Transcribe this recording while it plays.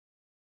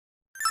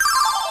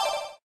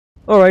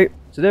Alright,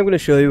 today I'm going to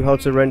show you how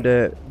to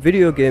render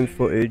video game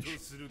footage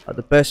at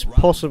the best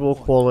possible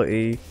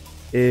quality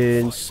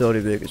in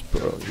Sony VEGAS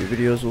Pro. Your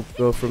videos will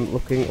go from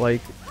looking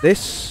like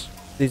this,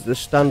 these are the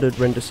standard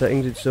render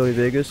settings in Sony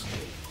VEGAS,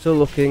 to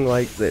looking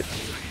like this.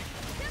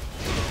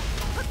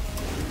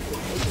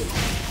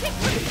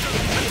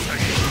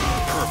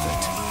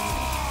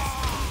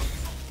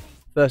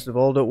 First of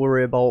all, don't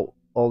worry about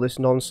all this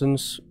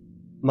nonsense.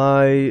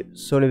 My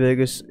Sony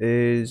VEGAS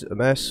is a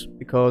mess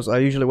because I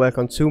usually work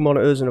on two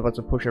monitors and I've had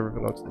to push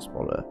everything onto this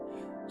monitor.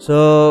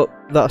 So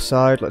that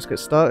aside, let's get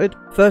started.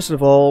 First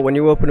of all, when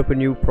you open up a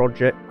new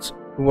project,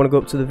 we want to go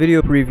up to the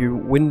video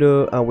preview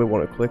window and we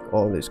want to click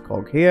on this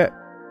cog here,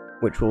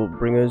 which will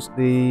bring us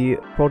the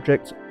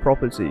project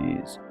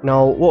properties.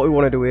 Now what we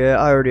want to do here,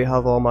 I already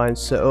have all mine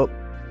set up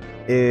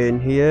in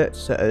here,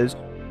 set as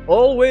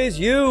always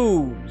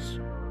use.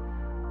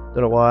 Don't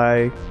know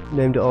why I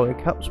named it all in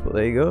caps, but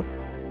there you go.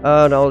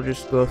 And I'll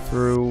just go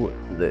through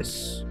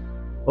this.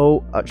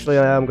 Oh, actually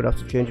I am going to have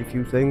to change a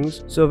few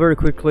things. So very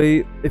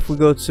quickly, if we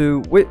go to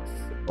width,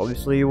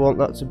 obviously you want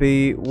that to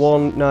be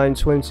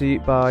 1920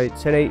 by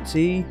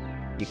 1080.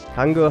 You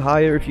can go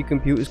higher if your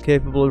computer's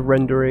capable of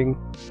rendering.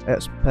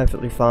 That's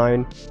perfectly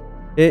fine.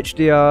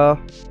 HDR,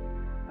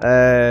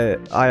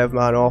 I have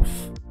mine off.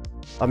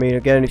 I mean,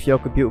 again, if your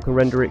computer can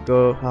render it,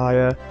 go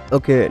higher.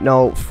 Okay,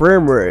 now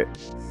frame rate.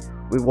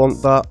 We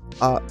want that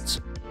at,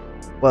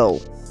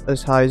 well,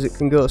 as high as it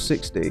can go,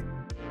 60,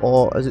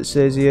 or as it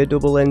says here,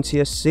 double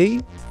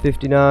NTSC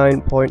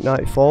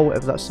 59.94,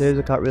 whatever that says.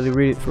 I can't really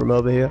read it from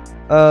over here.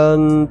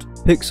 And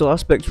pixel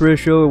aspect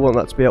ratio, we want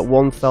that to be at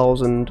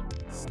 1000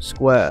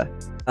 square.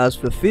 As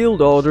for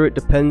field order, it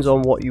depends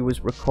on what you was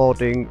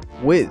recording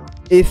with.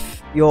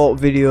 If your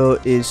video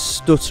is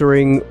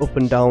stuttering up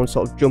and down,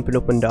 sort of jumping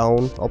up and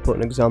down, I'll put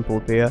an example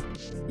up here,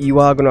 you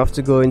are going to have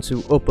to go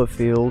into upper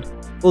field.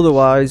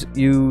 Otherwise,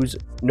 use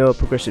no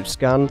progressive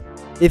scan.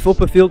 If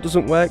upper field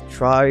doesn't work,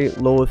 try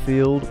lower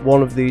field.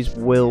 One of these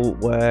will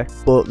work,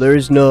 but there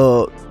is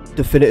no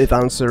definitive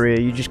answer here.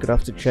 You're just going to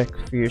have to check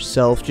for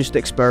yourself. Just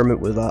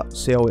experiment with that,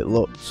 see how it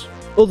looks.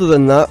 Other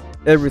than that,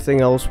 everything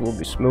else will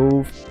be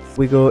smooth.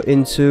 We go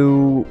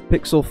into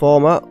pixel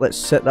format. Let's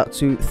set that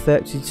to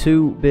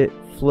 32-bit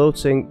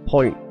floating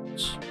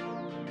points.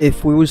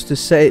 If we was to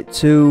set it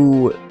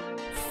to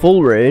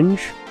full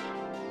range,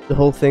 the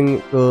whole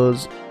thing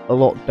goes a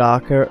lot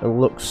darker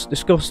and looks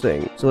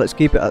disgusting. So let's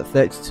keep it at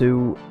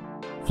 32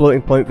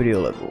 floating point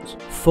video levels.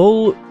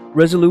 Full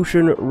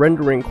resolution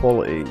rendering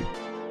quality.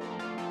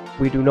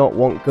 We do not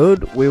want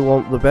good, we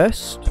want the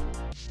best.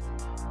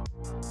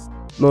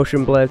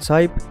 Motion blur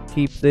type,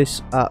 keep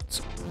this at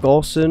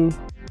Gaussian.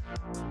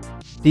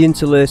 The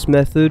interlace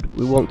method,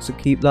 we want to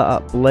keep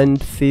that at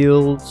blend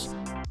fields.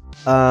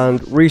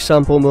 And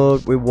resample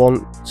mode, we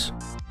want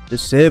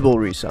disable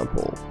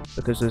resample,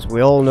 because as we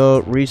all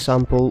know,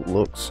 resample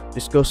looks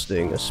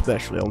disgusting,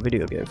 especially on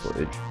video game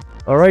footage.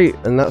 Alright,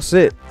 and that's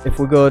it. If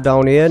we go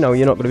down here, now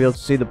you're not going to be able to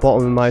see the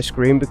bottom of my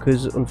screen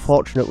because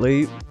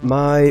unfortunately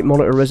my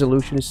monitor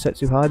resolution is set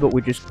too high, but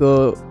we just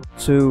go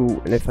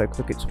to, and if I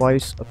click it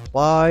twice,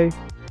 apply.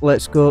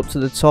 Let's go up to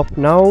the top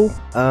now,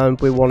 and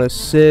we want to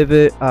save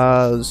it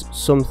as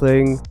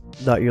something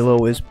that you'll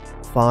always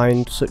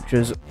find, such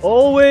as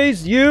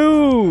always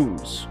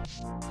use,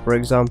 for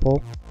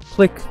example.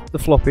 Click the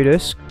floppy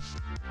disk,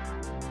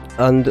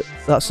 and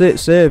that's it,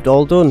 saved,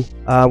 all done.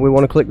 We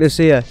want to click this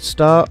here,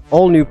 start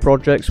all new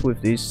projects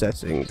with these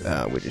settings,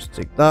 and we just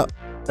tick that,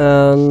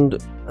 and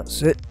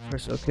that's it,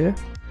 press OK.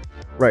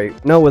 Right,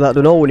 now with that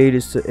done, all we need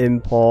is to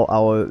import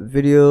our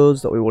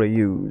videos that we want to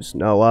use.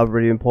 Now I've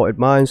already imported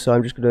mine, so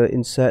I'm just going to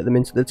insert them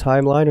into the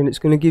timeline, and it's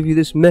going to give you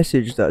this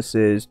message that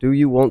says, do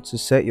you want to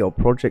set your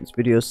project's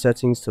video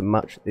settings to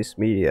match this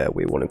media?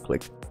 We want to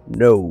click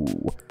no,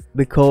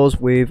 because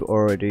we've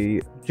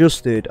already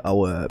adjusted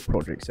our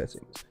project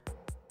settings.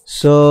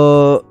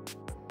 So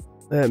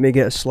let me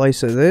get a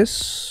slice of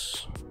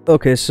this.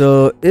 Okay,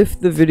 so if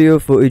the video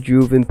footage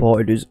you've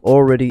imported is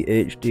already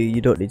HD,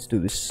 you don't need to do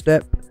this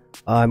step.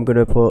 I'm going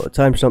to put a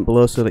timestamp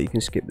below so that you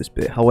can skip this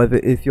bit. However,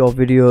 if your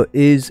video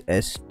is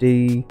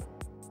SD,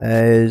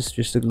 there's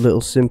just a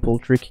little simple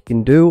trick you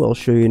can do. I'll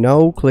show you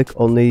now. Click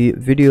on the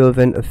video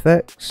event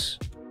effects,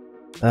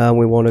 and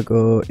we want to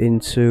go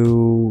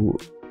into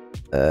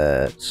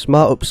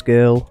smart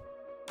upscale.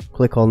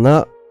 Click on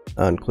that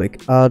and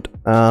click add,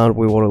 and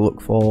we want to look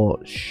for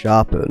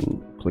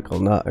sharpen. Click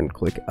on that and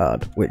click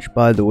add, which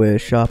by the way,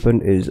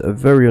 sharpen is a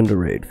very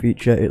underrated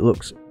feature. It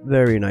looks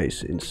very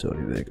nice in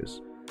Sony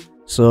VEGAS.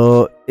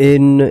 So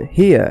in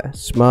here,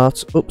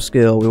 smart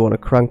upscale, we want to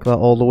crank that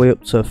all the way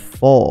up to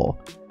 4.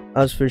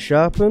 As for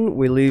sharpen,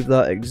 we leave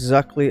that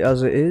exactly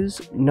as it is.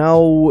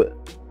 Now,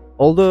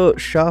 although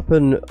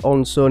sharpen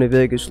on Sony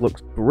VEGAS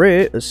looks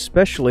great,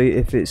 especially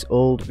if it's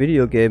old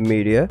video game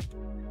media,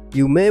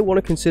 you may want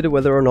to consider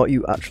whether or not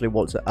you actually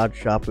want to add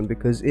sharpen,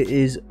 because it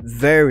is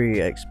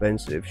very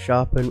expensive.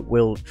 Sharpen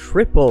will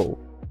triple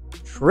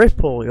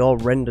your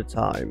render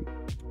time,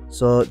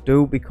 so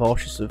do be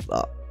cautious of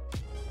that.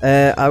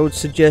 I would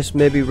suggest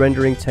maybe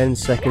rendering 10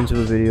 seconds of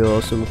a video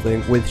or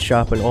something with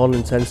sharpen on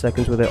and 10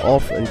 seconds with it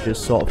off, and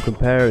just sort of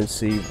compare and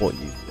see what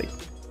you think.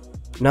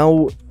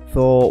 Now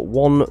for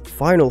one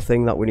final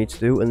thing that we need to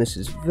do, and this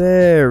is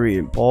very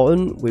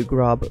important, we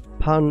grab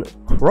pan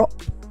crop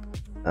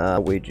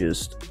and we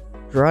just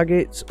drag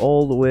it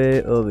all the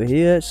way over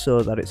here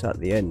so that it's at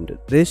the end.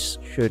 This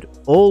should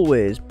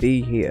always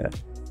be here.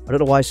 I don't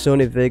know why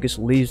Sony Vegas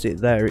leaves it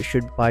there. It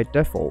should by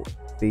default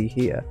be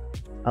here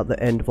at the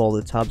end of all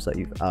the tabs that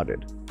you've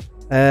added.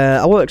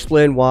 I won't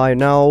explain why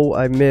now.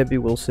 I maybe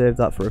will save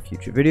that for a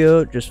future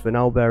video. Just for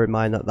now, bear in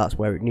mind that that's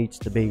where it needs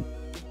to be.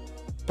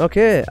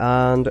 Okay,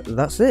 and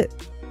that's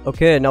it.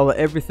 Okay, now that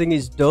everything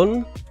is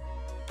done,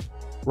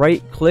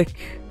 right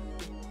click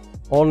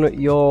on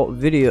your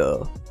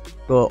video,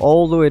 go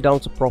all the way down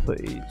to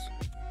properties.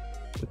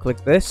 We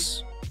click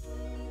this,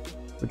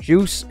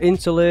 reduce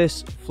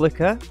interlace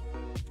flicker,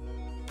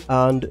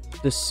 and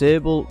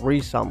disable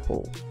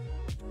resample.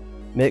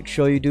 Make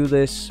sure you do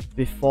this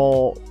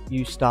before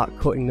you start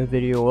cutting the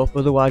video up,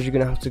 otherwise you're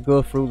going to have to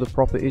go through the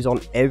properties on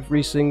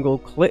every single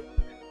clip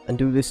and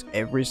do this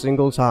every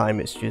single time.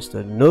 It's just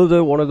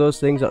another one of those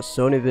things that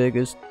Sony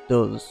Vegas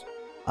does.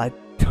 I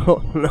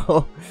don't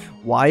know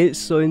why it's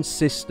so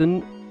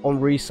insistent on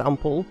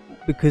resample,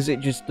 because it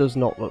just does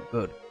not look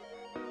good.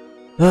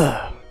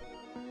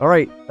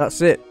 Alright,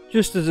 that's it.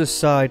 Just as a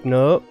side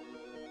note,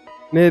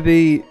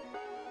 maybe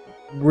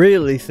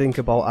really think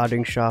about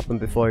adding sharpen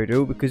before you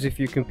do, because if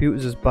your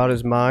computer's as bad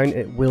as mine,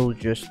 it will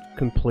just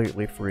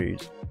completely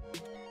freeze.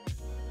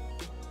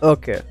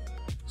 Okay,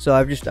 so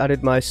I've just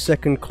added my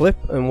second clip,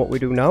 and what we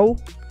do now,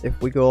 if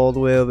we go all the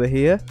way over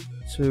here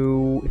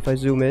to, if I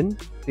zoom in,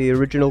 the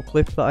original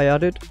clip that I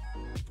added,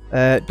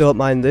 don't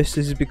mind this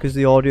is because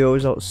the audio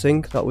is out of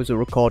sync. That was a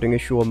recording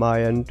issue on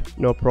my end,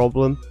 no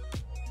problem.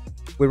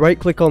 We right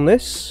click on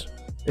this.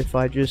 If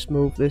I just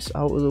move this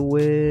out of the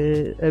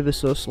way ever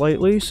so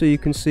slightly so you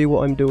can see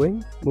what I'm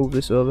doing, move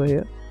this over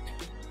here.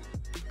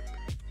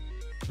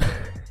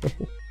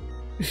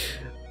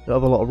 Don't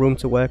have a lot of room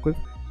to work with.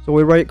 So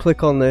we right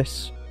click on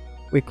this,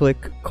 we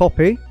click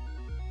copy,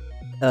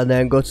 and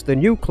then go to the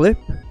new clip.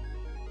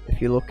 If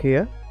you look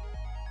here,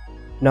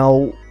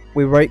 now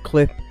we right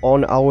click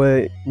on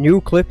our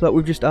new clip that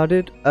we've just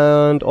added,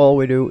 and all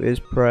we do is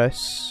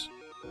press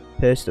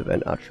paste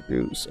event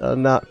attributes,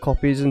 and that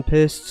copies and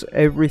pastes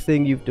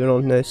everything you've done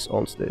on this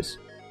onto this.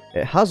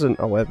 It hasn't,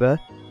 however,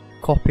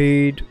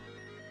 copied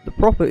the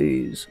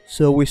properties,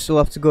 so we still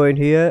have to go in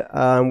here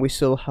and we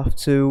still have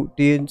to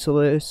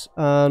deinterlace,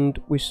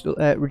 and we still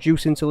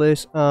reduce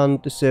interlace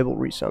and disable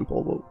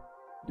resample. We'll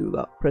do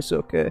that. Press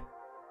OK.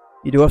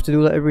 You do have to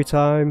do that every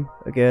time.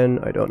 Again,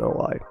 I don't know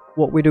why.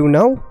 What we do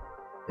now,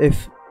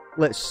 if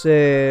let's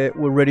say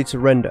we're ready to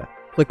render,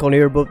 click on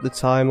here above the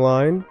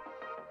timeline,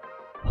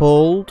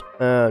 hold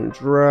and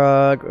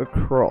drag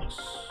across.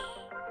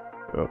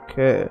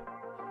 Okay,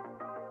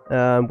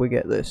 and we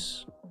get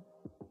this.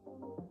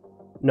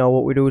 Now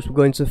what we do is we're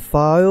going to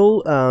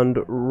file and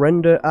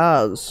render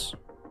as.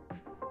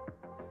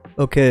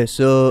 Okay,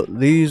 so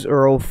these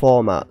are all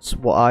formats.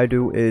 What I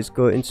do is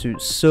go into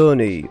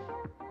Sony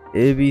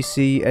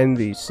AVC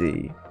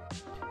MVC,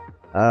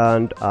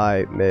 and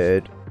I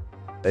made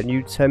a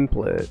new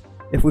template.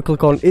 If we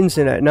click on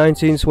internet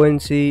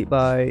 1920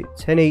 by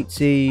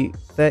 1080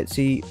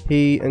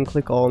 30p and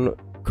click on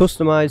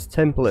customize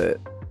template.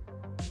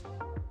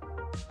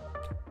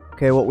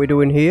 Okay, what we're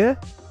doing here,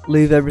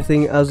 leave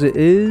everything as it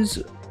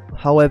is.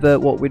 However,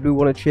 what we do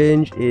want to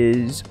change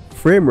is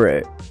frame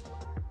rate.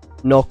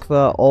 Knock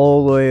that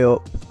all the way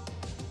up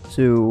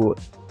to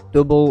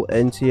double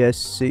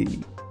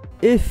NTSC.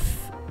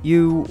 If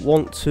you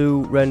want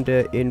to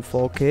render in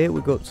 4K,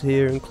 we go up to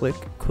here and click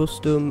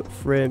custom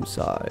frame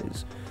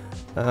size,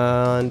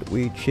 and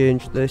we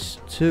change this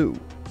to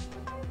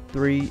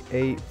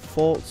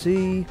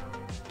 3840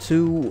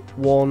 to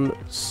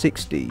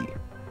 160.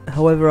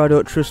 However, I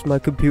don't trust my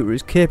computer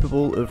is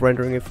capable of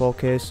rendering in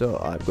 4K, so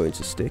I'm going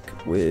to stick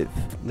with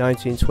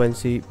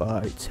 1920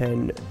 by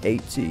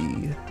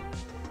 1080.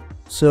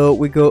 So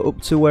we go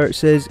up to where it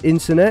says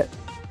internet,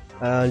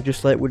 and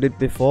just like we did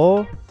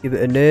before, give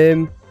it a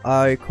name.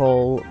 I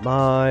call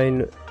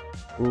mine,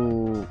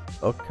 ooh,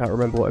 I can't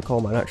remember what I call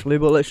mine actually,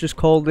 but let's just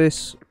call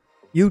this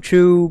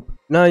YouTube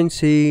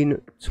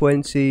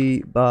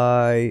 1920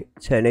 by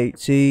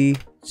 1080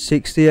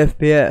 60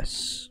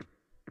 FPS.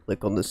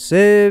 Click on the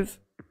save,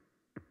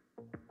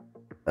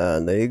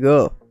 and there you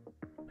go.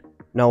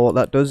 Now what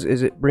that does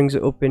is it brings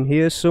it up in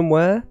here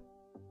somewhere,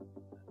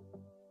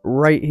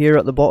 right here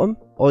at the bottom.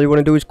 All you want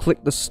to do is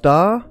click the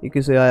star. You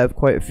can see I have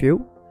quite a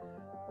few,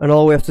 and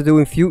all we have to do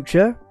in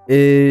future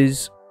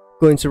is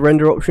go into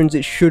render options.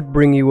 It should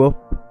bring you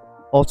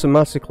up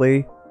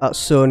automatically at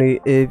Sony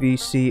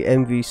AVC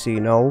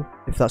MVC now,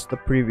 if that's the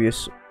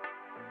previous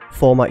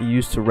format you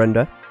used to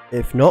render.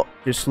 If not,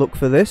 just look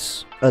for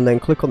this and then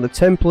click on the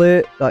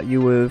template that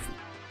you have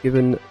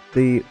given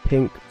the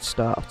pink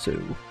star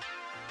to,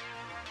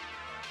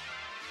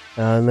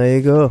 and there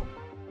you go,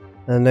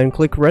 and then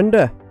click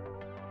render,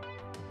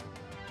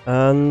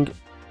 and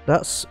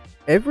that's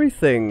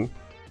everything.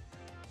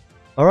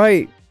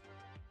 Alright,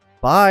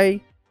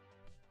 bye.